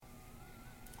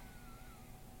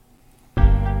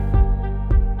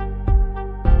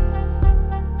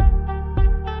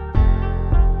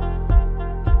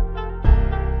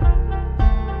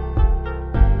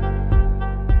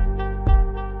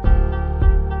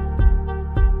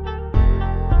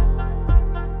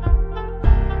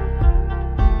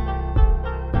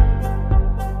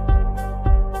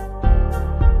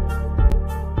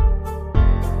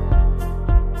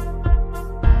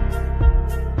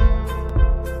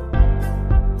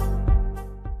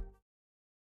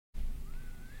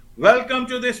Welcome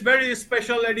to this very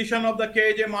special edition of the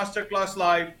KJ Masterclass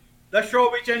Live, the show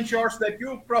which ensures that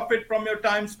you profit from your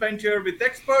time spent here with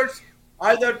experts,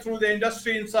 either through the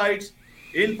industry insights,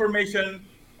 information,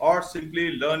 or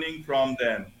simply learning from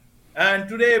them. And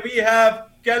today we have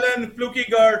Kellen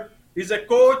Flukiger. He's a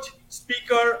coach,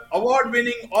 speaker,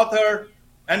 award-winning author,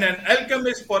 and an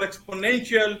alchemist for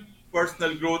exponential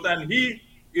personal growth. And he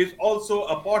is also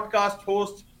a podcast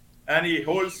host, and he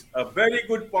holds a very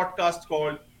good podcast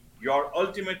called Your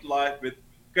Ultimate Life with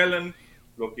Kellen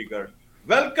Flukiger.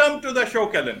 Welcome to the show,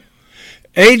 Kellen.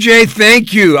 AJ,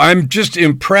 thank you. I'm just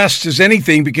impressed as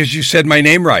anything because you said my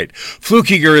name right.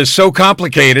 Flukiger is so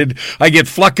complicated. I get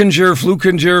Flickinger,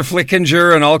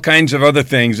 and all kinds of other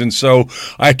things. And so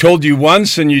I told you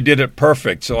once and you did it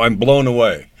perfect. So I'm blown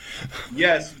away.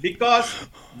 Yes, because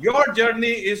your journey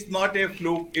is not a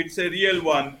fluke. It's a real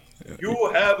one.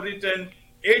 You have written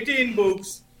 18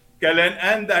 books, Kellen,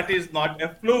 and that is not a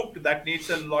fluke. That needs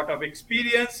a lot of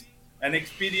experience, an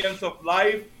experience of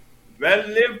life, well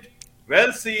lived,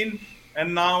 well seen,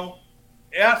 and now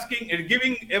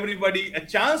giving everybody a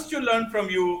chance to learn from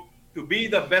you to be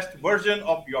the best version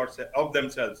of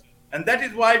themselves. And that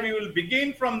is why we will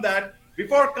begin from that.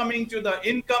 Before coming to the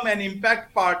income and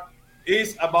impact part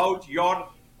is about your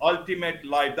ultimate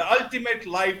life, the ultimate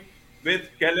life with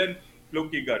Kellen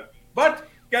Flukiger. But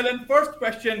Kellen, first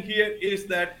question here is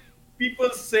that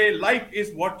people say life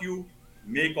is what you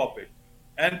make of it.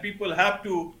 And people have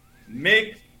to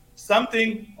make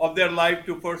something of their life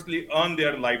to firstly earn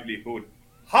their livelihood.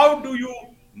 How do you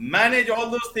manage all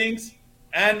those things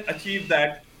and achieve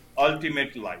that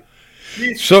ultimate life?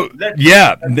 Please,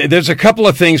 there's a couple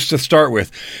of things to start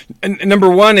with. And number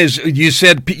one is you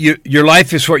said your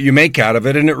life is what you make out of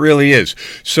it, and it really is.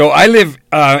 So I live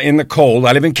in the cold.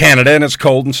 I live in Canada, and it's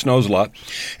cold and snows a lot.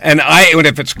 And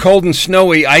if it's cold and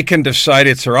snowy, I can decide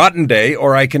it's a rotten day,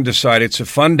 or I can decide it's a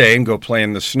fun day and go play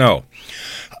in the snow.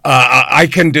 I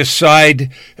can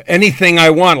decide anything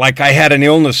I want. Like I had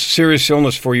an serious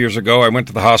illness 4 years ago. I went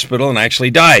to the hospital and I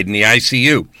actually died in the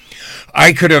ICU.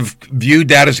 I could have viewed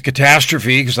that as a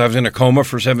catastrophe because I was in a coma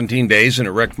for 17 days and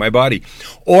it wrecked my body.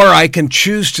 Or I can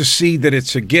choose to see that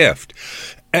it's a gift.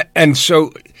 And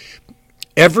so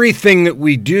everything that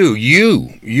we do,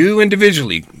 you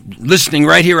individually, listening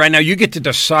right here, right now, you get to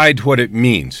decide what it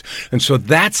means. And so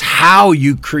that's how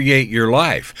you create your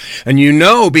life. And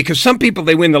because some people,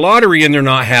 they win the lottery and they're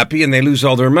not happy and they lose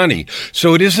all their money.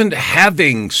 So it isn't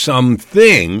having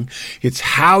something, it's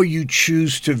how you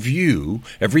choose to view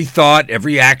every thought,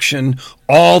 every action,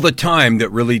 all the time that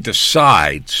really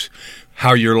decides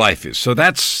how your life is. So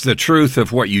that's the truth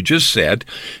of what you just said.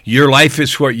 Your life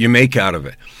is what you make out of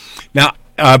it. Now,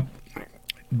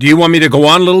 do you want me to go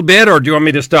on a little bit, or do you want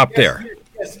me to stop there?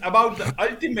 Yes, about the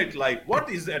ultimate life.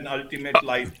 What is an ultimate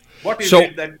life? What is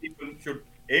it that people should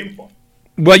aim for?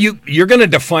 Well, you're going to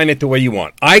define it the way you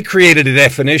want. I created a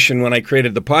definition when I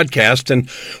created the podcast, and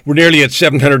we're nearly at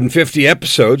 750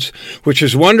 episodes, which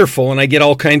is wonderful, and I get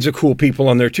all kinds of cool people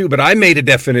on there too. But I made a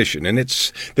definition, and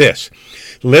it's this: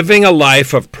 living a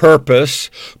life of purpose,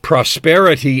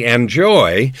 prosperity, and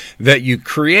joy that you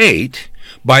create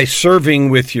by serving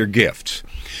with your gifts.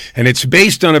 And it's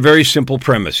based on a very simple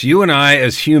premise. You and I,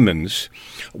 as humans,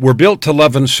 we're built to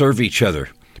love and serve each other.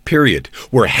 Period.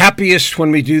 We're happiest when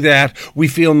we do that. We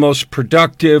feel most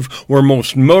productive. We're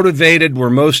most motivated. We're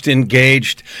most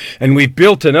engaged. And we've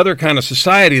built another kind of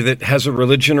society that has a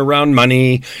religion around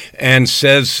money and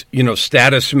says,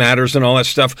 status matters and all that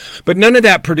stuff. But none of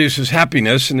that produces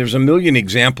happiness. And there's a million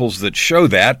examples that show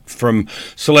that, from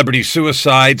celebrity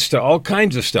suicides to all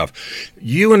kinds of stuff.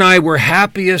 You and I were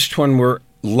happiest when we're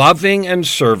loving and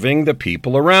serving the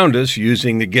people around us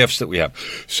using the gifts that we have.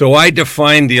 So I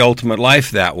define the ultimate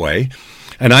life that way.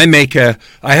 And I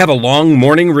have a long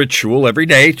morning ritual every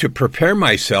day to prepare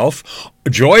myself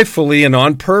joyfully and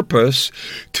on purpose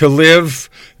to live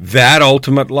that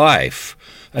ultimate life.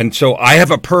 And so I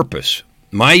have a purpose.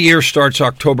 My year starts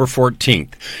October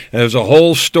 14th. There's a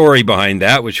whole story behind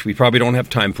that, which we probably don't have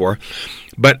time for.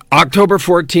 But October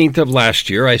 14th of last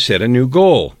year, I set a new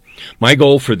goal. My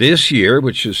goal for this year,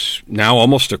 which is now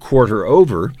almost a quarter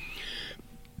over,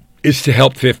 is to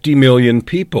help 50 million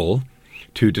people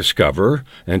to discover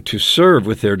and to serve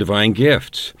with their divine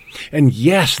gifts. And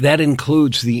yes, that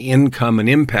includes the income and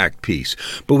impact piece.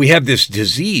 But we have this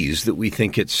disease that we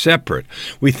think it's separate.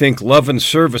 We think love and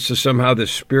service is somehow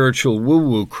this spiritual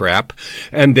woo-woo crap,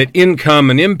 and that income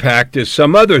and impact is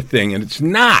some other thing, and it's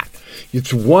not.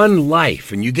 It's one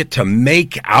life, and you get to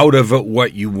make out of it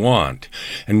what you want.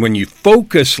 And when you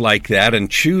focus like that and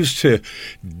choose to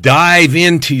dive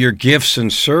into your gifts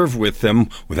and serve with them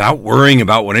without worrying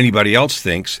about what anybody else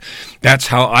thinks, that's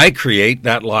how I create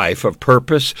that life of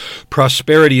purpose,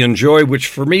 prosperity, and joy, which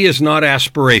for me is not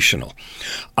aspirational.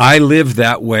 I live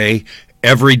that way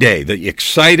every day. The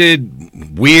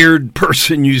excited, weird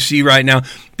person you see right now,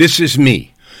 this is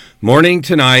me. Morning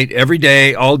to night, every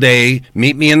day, all day,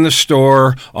 meet me in the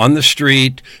store, on the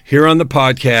street, here on the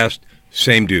podcast,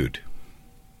 same dude.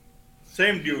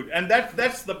 Same dude. And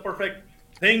that's the perfect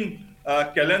thing,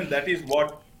 Kellen. That is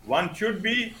what one should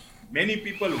be. Many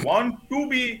people want to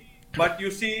be, but you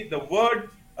see the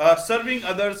word serving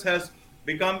others has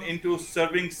become into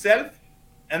serving self.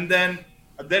 And then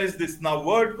there is this now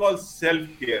word called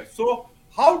self-care. So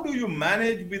how do you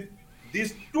manage with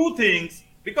these two things?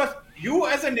 Because you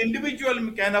as an individual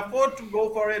can afford to go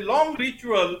for a long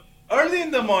ritual early in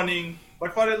the morning,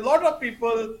 but for a lot of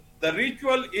people, the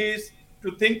ritual is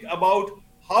to think about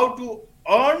how to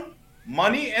earn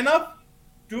money enough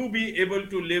to be able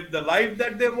to live the life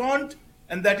that they want.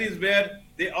 And that is where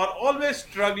they are always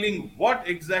struggling what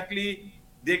exactly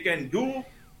they can do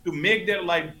to make their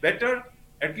life better,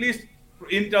 at least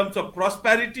in terms of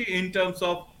prosperity, in terms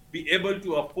of be able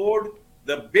to afford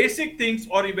the basic things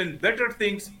or even better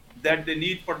things that they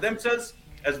need for themselves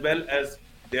as well as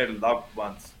their loved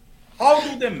ones. How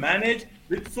do they manage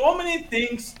with so many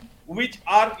things which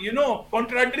are,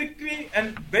 contradictory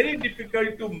and very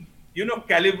difficult to,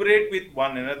 calibrate with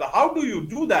one another? How do you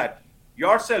do that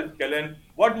yourself, Kellen?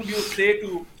 What would you say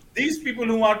to these people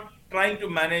who are trying to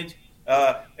manage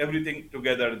everything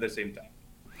together at the same time?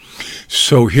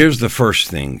 So here's the first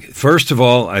thing. First of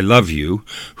all, I love you,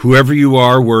 whoever you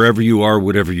are, wherever you are,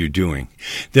 whatever you're doing.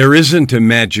 There isn't a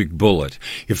magic bullet.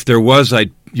 If there was,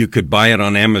 you could buy it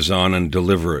on Amazon and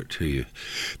deliver it to you.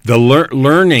 The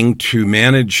learning to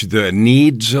manage the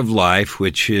needs of life,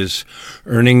 which is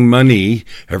earning money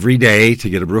every day to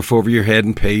get a roof over your head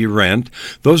and pay your rent,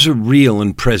 those are real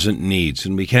and present needs,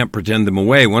 and we can't pretend them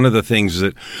away. One of the things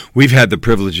that we've had the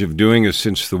privilege of doing is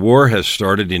since the war has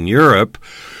started in Europe,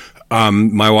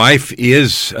 my wife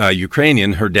is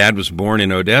Ukrainian. Her dad was born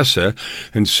in Odessa,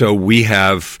 and so we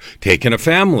have taken a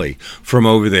family from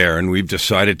over there, and we've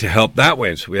decided to help that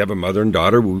way. So we have a mother and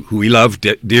daughter who we love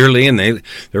dearly, and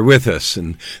they're with us.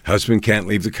 And husband can't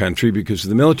leave the country because of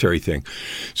the military thing.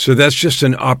 So that's just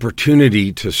an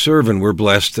opportunity to serve, and we're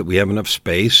blessed that we have enough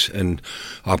space and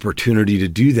opportunity to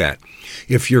do that.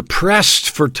 If you're pressed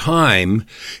for time,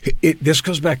 this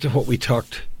goes back to what we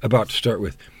talked about to start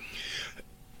with.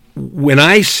 When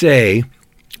I say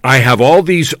I have all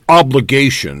these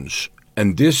obligations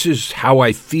and this is how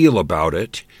I feel about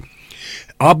it,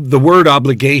 the word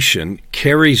obligation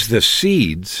carries the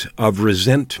seeds of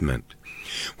resentment.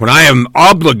 When I am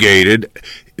obligated,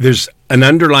 there's an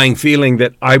underlying feeling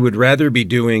that I would rather be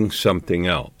doing something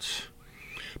else.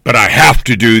 But I have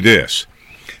to do this.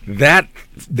 That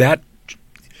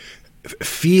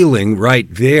feeling right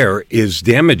there is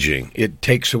damaging. It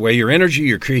takes away your energy,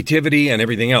 your creativity, and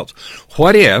everything else.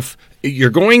 What if you're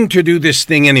going to do this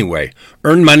thing anyway?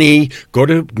 Earn money, go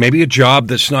to maybe a job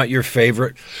that's not your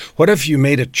favorite. What if you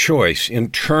made a choice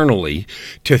internally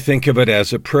to think of it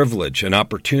as a privilege, an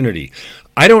opportunity?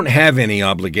 I don't have any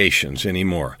obligations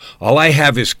anymore. All I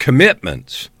have is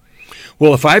commitments.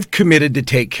 Well, if I've committed to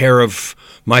take care of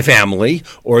my family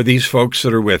or these folks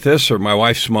that are with us, or my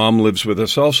wife's mom lives with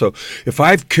us also, if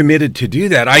I've committed to do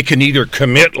that, I can either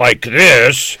commit like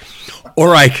this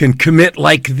or I can commit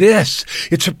like this.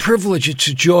 It's a privilege, it's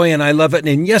a joy, and I love it.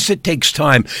 And yes, it takes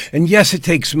time, and yes, it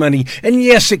takes money, and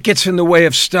yes, it gets in the way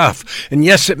of stuff, and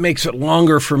yes, it makes it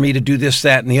longer for me to do this,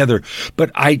 that, and the other. But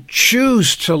I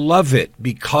choose to love it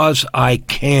because I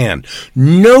can.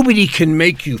 Nobody can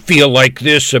make you feel like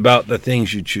this about the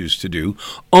things you choose to do,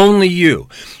 only you.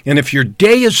 And if your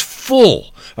day is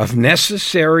full of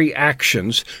necessary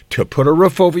actions to put a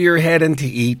roof over your head and to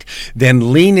eat,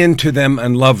 then lean into them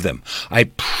and love them. I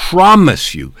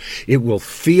promise you, it will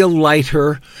feel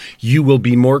lighter, you will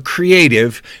be more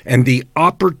creative, and the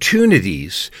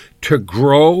opportunities to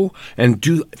grow and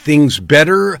do things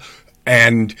better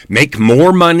and make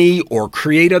more money or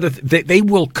create other they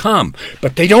will come.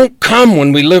 But they don't come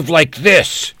when we live like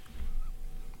this.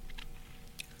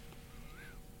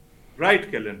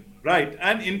 Right, Kellen. Right.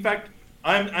 And in fact,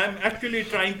 I'm actually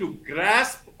trying to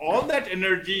grasp all that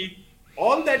energy,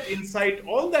 all that insight,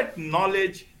 all that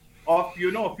knowledge of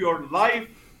of your life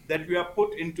that we have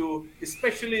put into,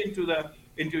 especially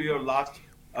into your last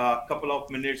couple of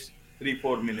minutes,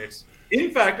 3-4 minutes.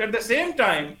 In fact, at the same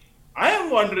time, I am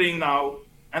wondering now,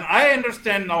 And I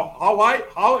understand now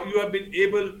how you have been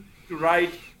able to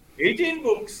write 18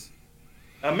 books,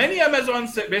 many Amazon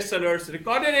bestsellers,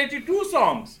 recorded 82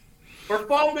 songs,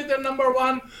 performed with the number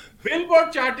one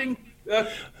Billboard charting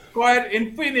choir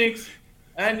in Phoenix,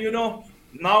 and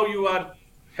now you are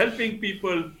helping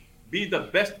people be the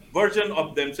best version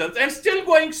of themselves and still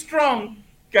going strong.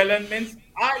 Kellen, means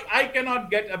I cannot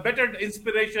get a better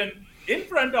inspiration in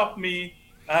front of me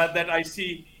that I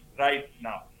see right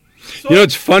now. So,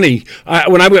 It's funny.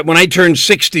 When I turned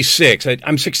 66,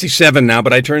 I'm 67 now,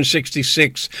 but I turned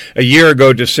 66 a year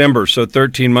ago, December, so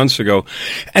 13 months ago.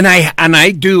 And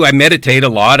I meditate a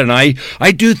lot, and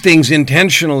I do things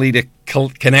intentionally to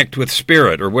connect with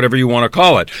spirit, or whatever you want to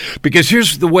call it. Because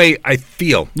here's the way I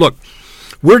feel. Look,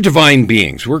 we're divine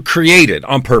beings. We're created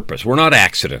on purpose. We're not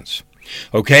accidents.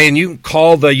 Okay, and you can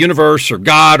call the universe or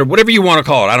God or whatever you want to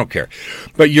call it. I don't care.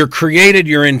 But you're created,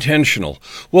 you're intentional.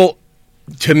 Well,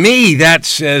 to me, that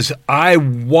says I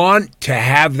want to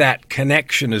have that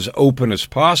connection as open as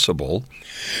possible.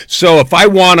 So if I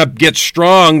want to get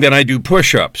strong, then I do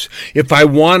push-ups. If I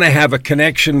want to have a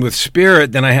connection with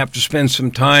spirit, then I have to spend some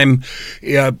time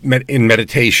in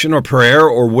meditation or prayer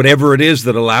or whatever it is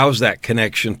that allows that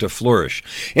connection to flourish.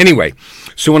 Anyway,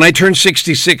 so when I turned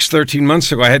 66 13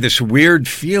 months ago, I had this weird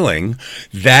feeling.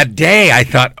 That day I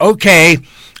thought, okay,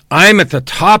 I'm at the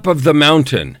top of the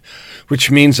mountain, which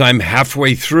means I'm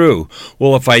halfway through.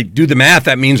 Well, if I do the math,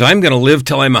 that means I'm going to live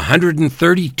till I'm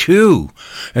 132.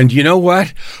 And you know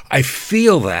what? I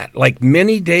feel that. Like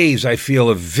many days, I feel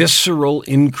a visceral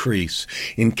increase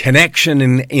in connection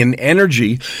and in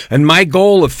energy. And my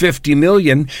goal of 50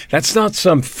 million, that's not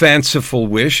some fanciful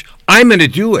wish. I'm going to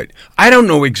do it. I don't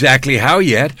know exactly how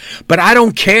yet, but I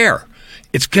don't care.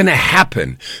 It's going to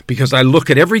happen because I look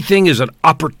at everything as an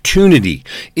opportunity,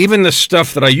 even the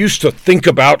stuff that I used to think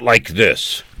about like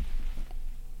this.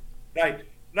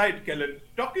 Right, Kellen.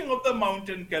 Talking of the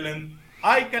mountain, Kellen,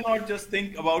 I cannot just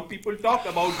think about people talk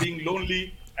about being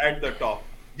lonely at the top.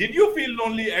 Did you feel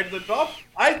lonely at the top?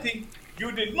 I think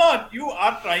you did not. You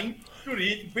are trying to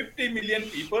reach 50 million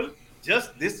people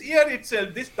just this year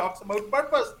itself. This talks about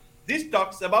purpose. This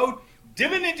talks about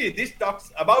divinity. This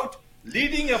talks about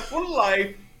leading a full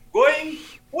life, going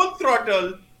full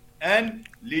throttle, and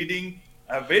leading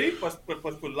a very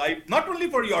purposeful life, not only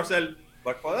for yourself,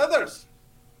 but for others.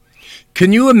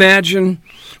 Can you imagine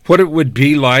what it would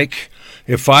be like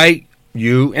if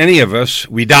you, any of us,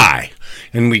 we die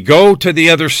and we go to the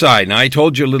other side? Now, I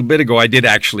told you a little bit ago I did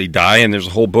actually die, and there's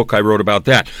a whole book I wrote about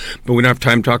that, but we don't have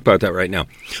time to talk about that right now.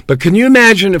 But can you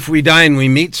imagine if we die and we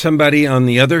meet somebody on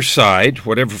the other side,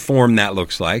 whatever form that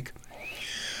looks like,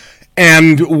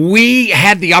 and we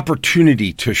had the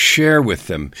opportunity to share with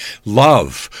them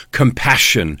love,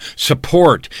 compassion,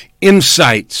 support,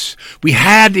 insights. We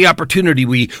had the opportunity.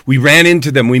 We ran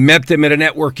into them. We met them at a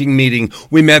networking meeting.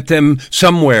 We met them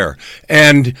somewhere.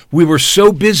 And we were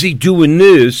so busy doing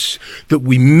this that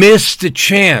we missed a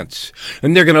chance.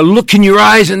 And they're going to look in your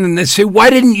eyes and then they say, why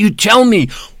didn't you tell me?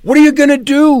 What are you going to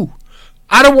do?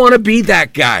 I don't want to be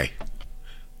that guy.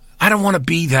 I don't want to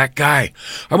be that guy.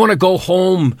 I want to go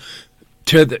home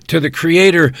to the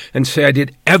Creator and say I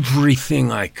did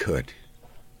everything I could.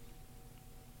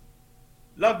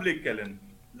 Lovely, Kellen.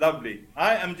 Lovely.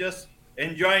 I am just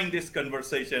enjoying this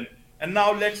conversation. And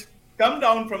now let's come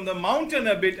down from the mountain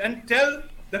a bit and tell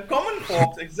the common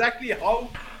folks exactly how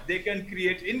they can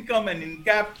create income and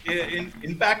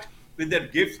impact with their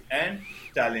gifts and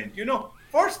talent.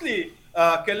 Firstly,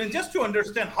 Kellen, just to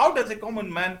understand, how does a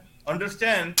common man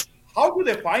understand, how do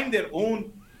they find their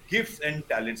own gifts and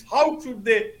talents? How should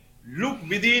they look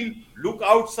within, look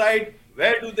outside?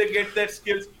 Where do they get their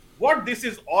skills? What this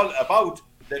is all about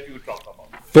that you talk about.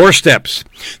 4 steps.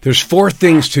 There's 4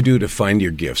 things to do to find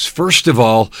your gifts. First of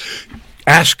all,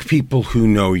 ask people who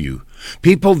know you.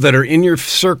 People that are in your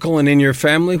circle and in your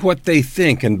family, what they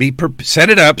think, and set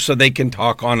it up so they can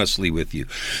talk honestly with you.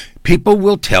 People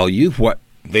will tell you what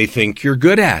they think you're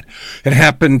good at. It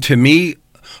happened to me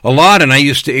a lot, and I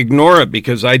used to ignore it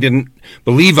because I didn't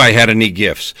believe I had any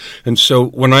gifts. And so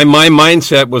when my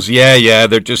mindset was, yeah,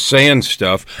 they're just saying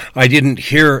stuff, I didn't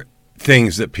hear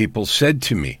things that people said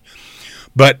to me.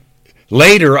 But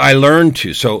later I learned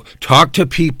to. So talk to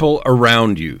people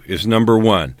around you is number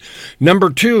 1. Number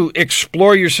 2,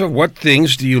 explore yourself. What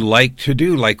things do you like to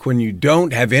do? Like when you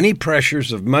don't have any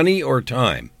pressures of money or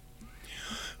time.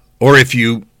 Or if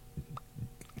you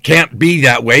can't be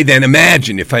that way, then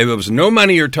imagine if I was no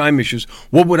money or time issues,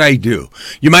 what would I do?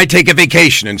 You might take a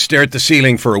vacation and stare at the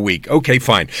ceiling for a week. Okay,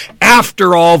 fine.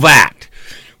 After all that,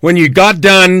 when you got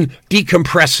done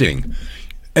decompressing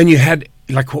and you had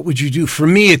like, what would you do? For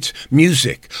me, it's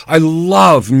music. I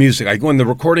love music. I go in the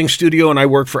recording studio and I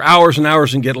work for hours and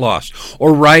hours and get lost.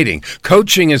 Or writing.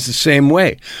 Coaching is the same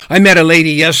way. I met a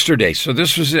lady yesterday.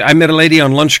 I met a lady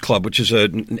on Lunch Club, which is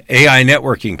an AI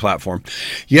networking platform,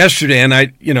 yesterday.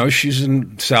 And she's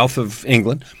in south of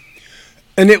England.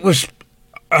 And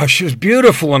she was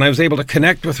beautiful. And I was able to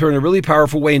connect with her in a really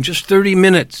powerful way in just 30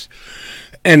 minutes.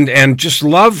 And just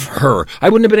love her. I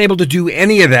wouldn't have been able to do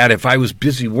any of that if I was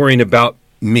busy worrying about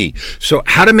me. So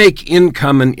how to make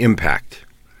income and impact.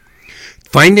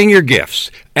 Finding your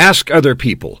gifts. Ask other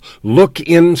people. Look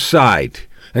inside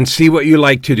and see what you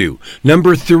like to do.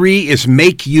 Number 3 is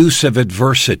make use of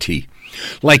adversity.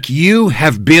 Like, you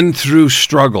have been through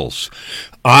struggles.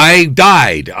 I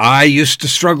died. I used to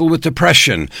struggle with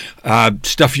depression.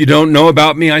 Stuff you don't know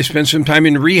about me, I spent some time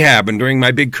in rehab, and during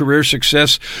my big career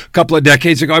success a couple of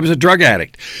decades ago, I was a drug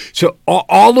addict. So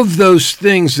all of those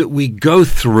things that we go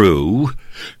through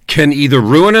can either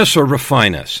ruin us or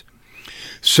refine us.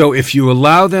 So if you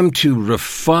allow them to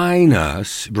refine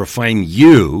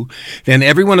you, then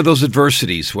every one of those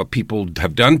adversities, what people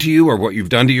have done to you or what you've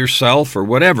done to yourself or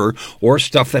whatever, or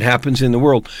stuff that happens in the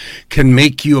world, can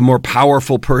make you a more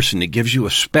powerful person. It gives you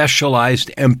a specialized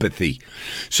empathy.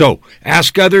 So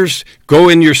ask others, go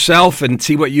in yourself and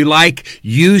see what you like.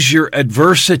 Use your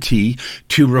adversity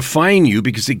to refine you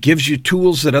because it gives you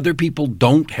tools that other people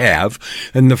don't have.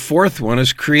 And the 4th one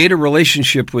is create a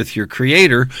relationship with your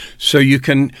creator so you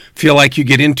can feel like you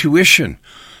get intuition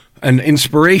and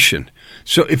inspiration.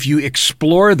 So if you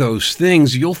explore those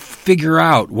things, you'll figure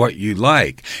out what you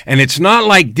like. And it's not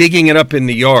like digging it up in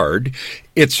the yard.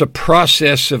 It's a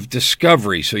process of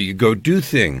discovery. So you go do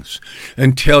things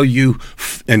until you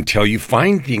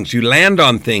find things, you land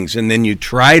on things, and then you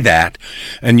try that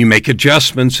and you make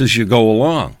adjustments as you go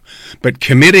along. But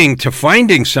committing to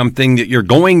finding something that you're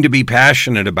going to be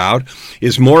passionate about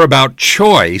is more about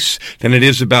choice than it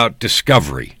is about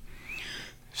discovery.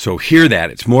 So hear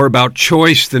that. It's more about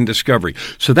choice than discovery.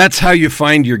 So that's how you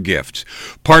find your gifts.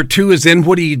 Part 2 is then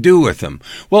what do you do with them?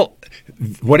 Well,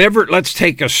 let's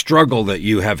take a struggle that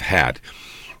you have had.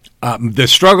 The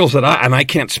struggles that I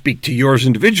can't speak to yours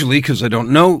individually because I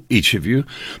don't know each of you,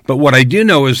 but what I do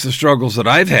know is the struggles that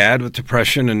I've had with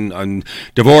depression and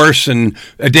divorce and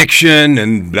addiction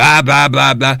and blah, blah,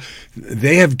 blah, blah.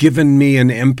 They have given me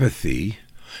an empathy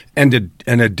and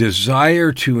a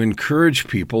desire to encourage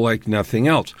people like nothing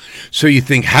else. So you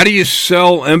think, how do you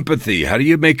sell empathy? How do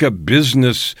you make a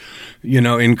business,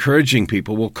 encouraging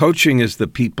people? Well, coaching is the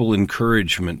people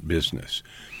encouragement business.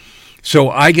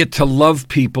 So I get to love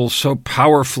people so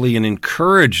powerfully and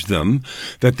encourage them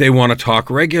that they want to talk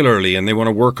regularly and they want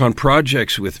to work on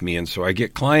projects with me. And so I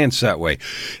get clients that way.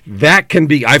 That can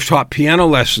be, I've taught piano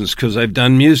lessons because I've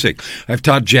done music. I've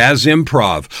taught jazz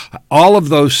improv. All of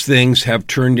those things have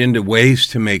turned into ways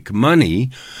to make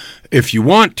money if you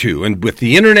want to. And with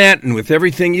the internet and with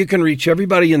everything, you can reach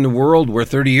everybody in the world where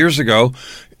 30 years ago,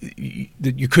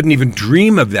 that you couldn't even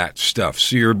dream of that stuff.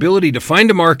 So your ability to find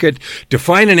a market,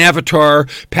 define an avatar,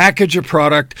 package a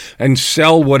product, and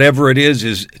sell whatever it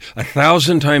is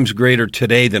 1,000 times greater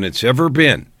today than it's ever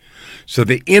been. So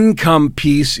the income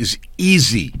piece is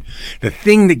easy. The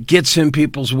thing that gets in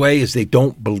people's way is they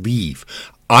don't believe.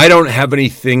 I don't have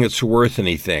anything that's worth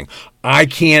anything. I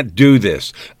can't do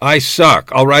this. I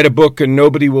suck. I'll write a book and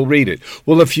nobody will read it.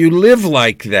 Well, if you live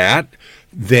like that,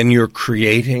 then you're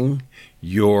creating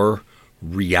your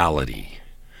reality.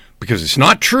 Because it's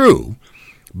not true,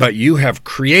 but you have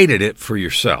created it for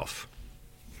yourself.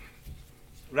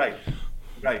 Right.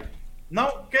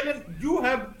 Now, Kellen, you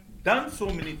have done so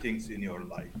many things in your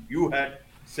life. You had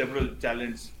several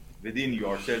talents within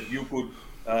yourself. You could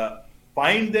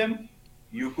find them,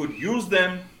 you could use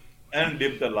them, and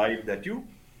live the life that you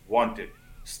wanted.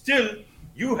 Still,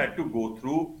 you had to go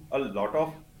through a lot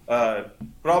of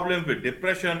problems with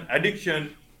depression,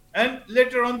 addiction, and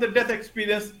later on the death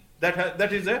experience.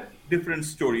 That is a different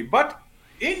story. But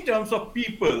in terms of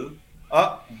people,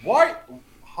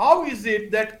 how is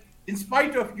it that in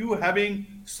spite of you having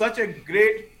such a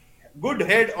good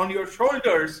head on your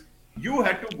shoulders, you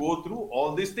had to go through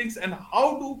all these things? And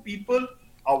how do people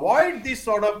avoid these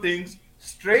sort of things,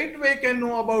 straightway can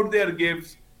know about their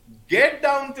gifts, get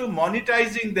down to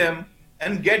monetizing them,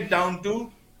 and get down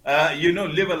to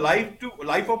live a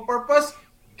life of purpose,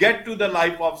 get to the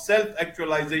life of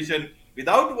self-actualization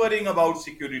without worrying about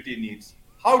security needs?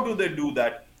 How do they do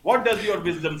that? What does your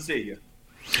wisdom say here?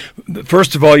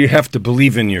 First of all, you have to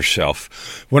believe in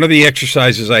yourself. One of the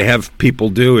exercises I have people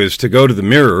do is to go to the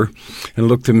mirror and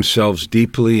look themselves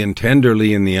deeply and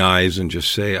tenderly in the eyes and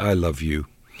just say, I love you.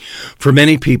 For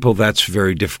many people, that's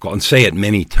very difficult. And say it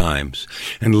many times.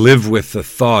 And live with the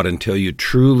thought until you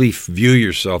truly view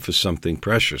yourself as something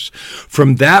precious.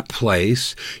 From that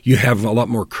place, you have a lot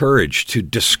more courage to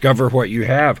discover what you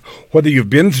have. Whether you've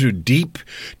been through deep,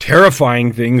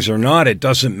 terrifying things or not, it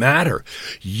doesn't matter.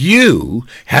 You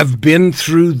have been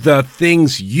through the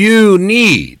things you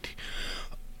need.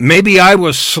 Maybe I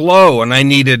was slow and I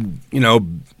needed,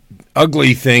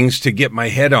 ugly things to get my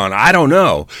head on. I don't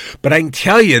know. But I can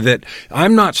tell you that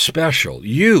I'm not special.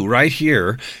 You, right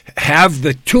here, have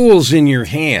the tools in your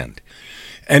hand.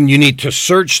 And you need to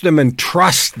search them and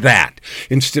trust that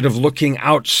instead of looking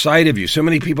outside of you. So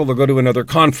many people, they'll go to another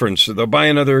conference or they'll buy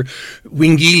another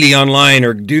Wingili online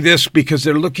or do this because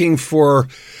they're looking for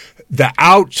the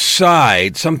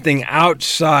outside, something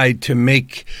outside to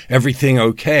make everything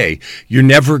okay. You're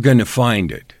never going to find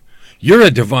it. You're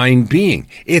a divine being.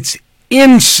 It's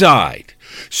inside.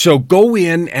 So go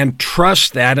in and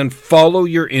trust that and follow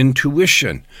your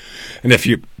intuition. And if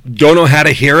you don't know how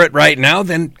to hear it right now,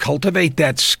 then cultivate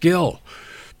that skill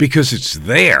because it's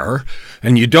there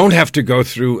and you don't have to go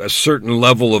through a certain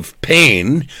level of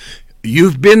pain.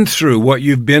 You've been through what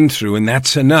you've been through, and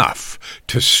that's enough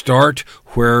to start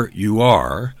where you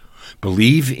are.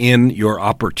 Believe in your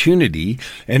opportunity,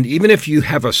 and even if you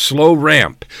have a slow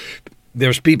ramp,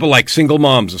 there's people like single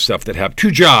moms and stuff that have 2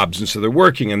 jobs, and so they're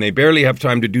working, and they barely have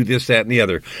time to do this, that, and the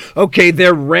other. Okay,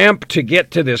 their ramp to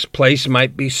get to this place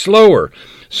might be slower.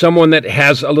 Someone that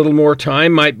has a little more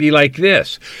time might be like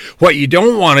this. What you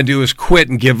don't want to do is quit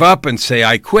and give up and say,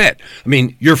 I quit. I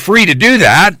mean, you're free to do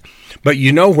that, but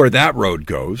you know where that road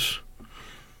goes.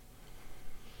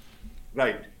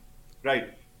 Right,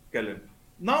 Kellen.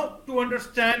 Now, to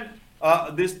understand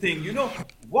this thing,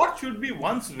 what should be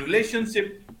one's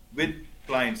relationship with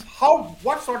clients?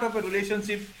 What sort of a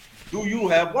relationship do you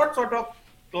have? What sort of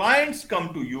clients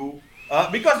come to you?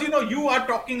 Because, you are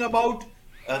talking about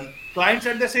clients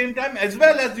at the same time, as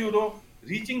well as,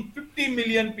 reaching 50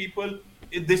 million people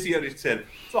this year itself.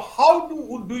 So how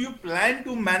do you plan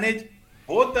to manage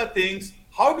both the things?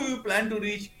 How do you plan to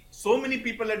reach so many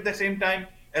people at the same time,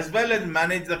 as well as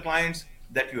manage the clients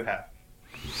that you have?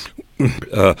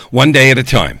 One day at a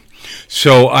time.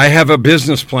 So I have a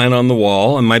business plan on the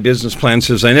wall, and my business plan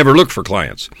says I never look for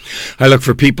clients. I look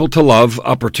for people to love,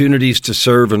 opportunities to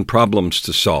serve, and problems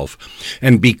to solve.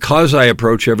 And because I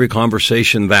approach every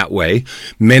conversation that way,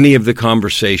 many of the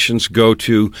conversations go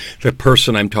to the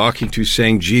person I'm talking to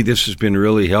saying, gee, this has been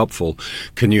really helpful.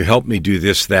 Can you help me do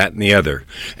this, that, and the other?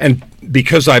 And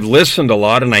because I've listened a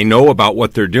lot and I know about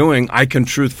what they're doing, I can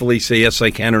truthfully say, yes,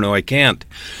 I can, or no, I can't.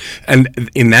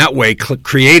 And in that way,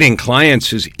 creating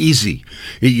clients is easy.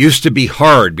 It used to be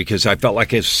hard because I felt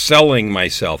like I was selling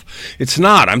myself. It's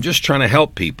not. I'm just trying to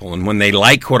help people. And when they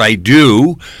like what I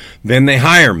do, then they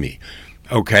hire me.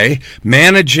 Okay?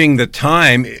 Managing the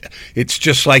time, it's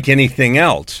just like anything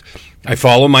else. I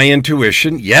follow my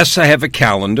intuition. Yes, I have a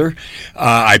calendar.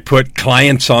 I put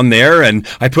clients on there, and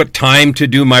I put time to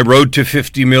do my Road to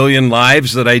 50 Million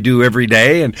lives that I do every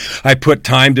day, and I put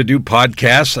time to do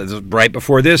podcasts. Right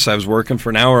before this, I was working for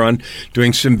an hour on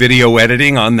doing some video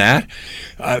editing on that.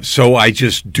 So I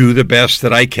just do the best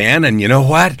that I can, and you know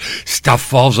what? Stuff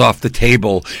falls off the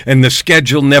table, and the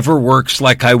schedule never works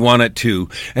like I want it to,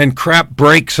 and crap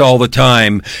breaks all the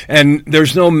time, and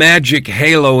there's no magic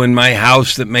halo in my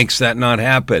house that makes that not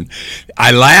happen.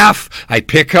 I laugh, I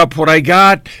pick up what I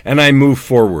got, and I move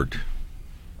forward.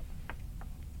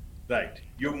 Right,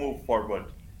 you move forward.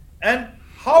 And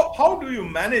how do you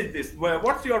manage this?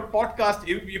 What's your podcast?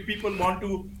 If people want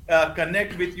to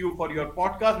connect with you for your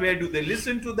podcast, where do they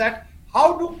listen to that?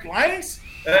 How do clients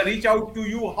reach out to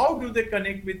you? How do they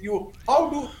connect with you? How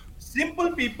do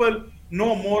simple people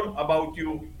know more about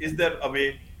you? Is there a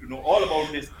way to know all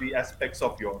about these 3 aspects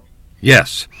of yours?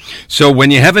 Yes. So when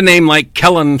you have a name like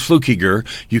Kellen Flukiger,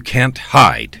 you can't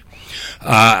hide.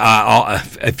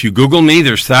 If you Google me,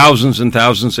 there's thousands and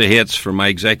thousands of hits for my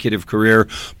executive career,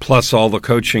 plus all the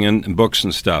coaching and books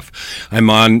and stuff. I'm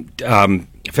on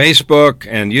Facebook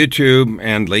and YouTube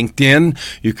and LinkedIn.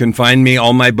 You can find me.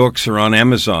 All my books are on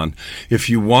Amazon.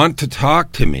 If you want to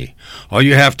talk to me, all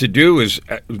you have to do is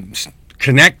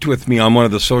connect with me on one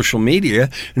of the social media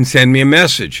and send me a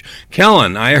message.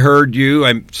 Kellen, I heard you.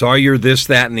 I saw you're this,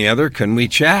 that, and the other. Can we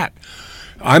chat?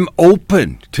 I'm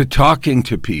open to talking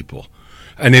to people.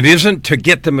 And it isn't to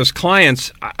get them as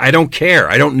clients. I don't care.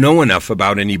 I don't know enough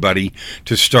about anybody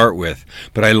to start with.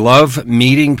 But I love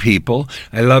meeting people.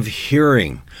 I love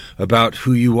hearing about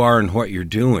who you are and what you're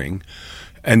doing.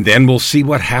 And then we'll see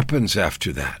what happens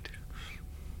after that.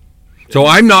 So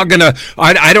I'm not going to,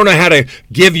 I don't know how to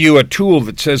give you a tool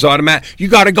that says automatic. You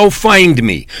got to go find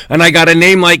me. And I got a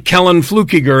name like Kellen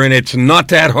Flukiger, and it's not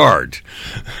that hard.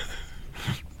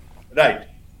 Right.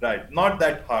 Not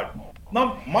that hard.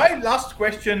 Now, my last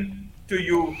question to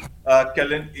you,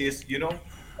 Kellen, is,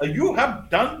 you have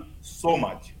done so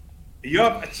much. You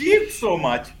have achieved so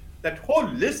much. That whole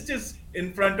list is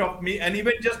in front of me. And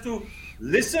even just to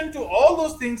listen to all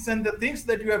those things and the things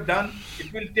that you have done,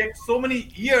 it will take so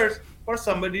many years for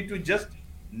somebody to just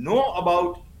know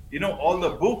about, all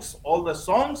the books, all the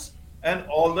songs, and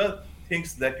all the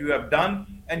things that you have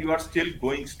done. And you are still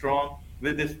going strong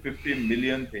with this 50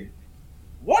 million thing.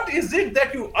 What is it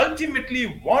that you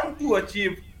ultimately want to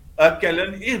achieve,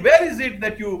 Kellen? Where is it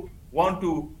that you want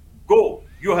to go?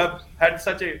 You have had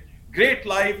such a great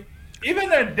life.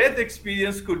 Even a near-death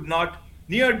experience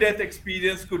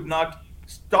could not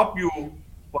stop you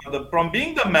from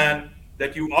being the man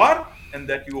that you are and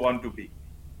that you want to be.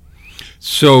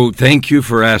 So thank you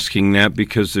for asking that,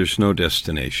 because there's no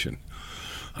destination.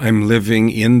 I'm living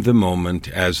in the moment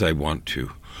as I want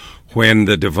to. When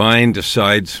the divine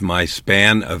decides my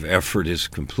span of effort is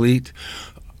complete,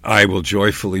 I will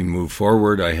joyfully move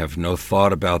forward. I have no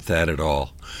thought about that at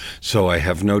all. So I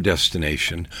have no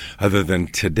destination other than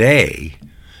today,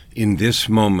 in this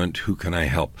moment, who can I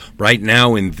help? Right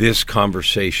now in this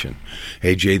conversation,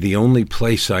 AJ, the only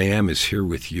place I am is here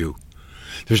with you.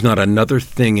 There's not another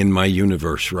thing in my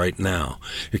universe right now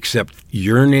except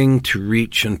yearning to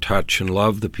reach and touch and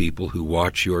love the people who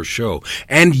watch your show.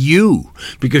 And you,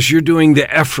 because you're doing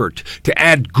the effort to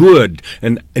add good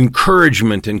and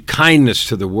encouragement and kindness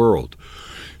to the world.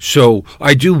 So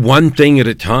I do one thing at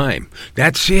a time.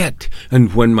 That's it.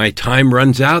 And when my time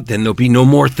runs out, then there'll be no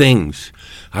more things.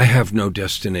 I have no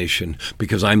destination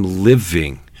because I'm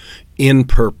living in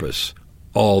purpose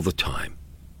all the time.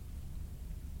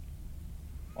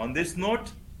 On this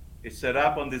note, it's a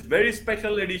wrap on this very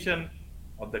special edition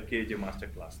of the KJ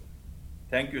Masterclass.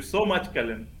 Thank you so much,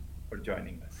 Kellen, for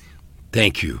joining us.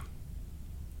 Thank you.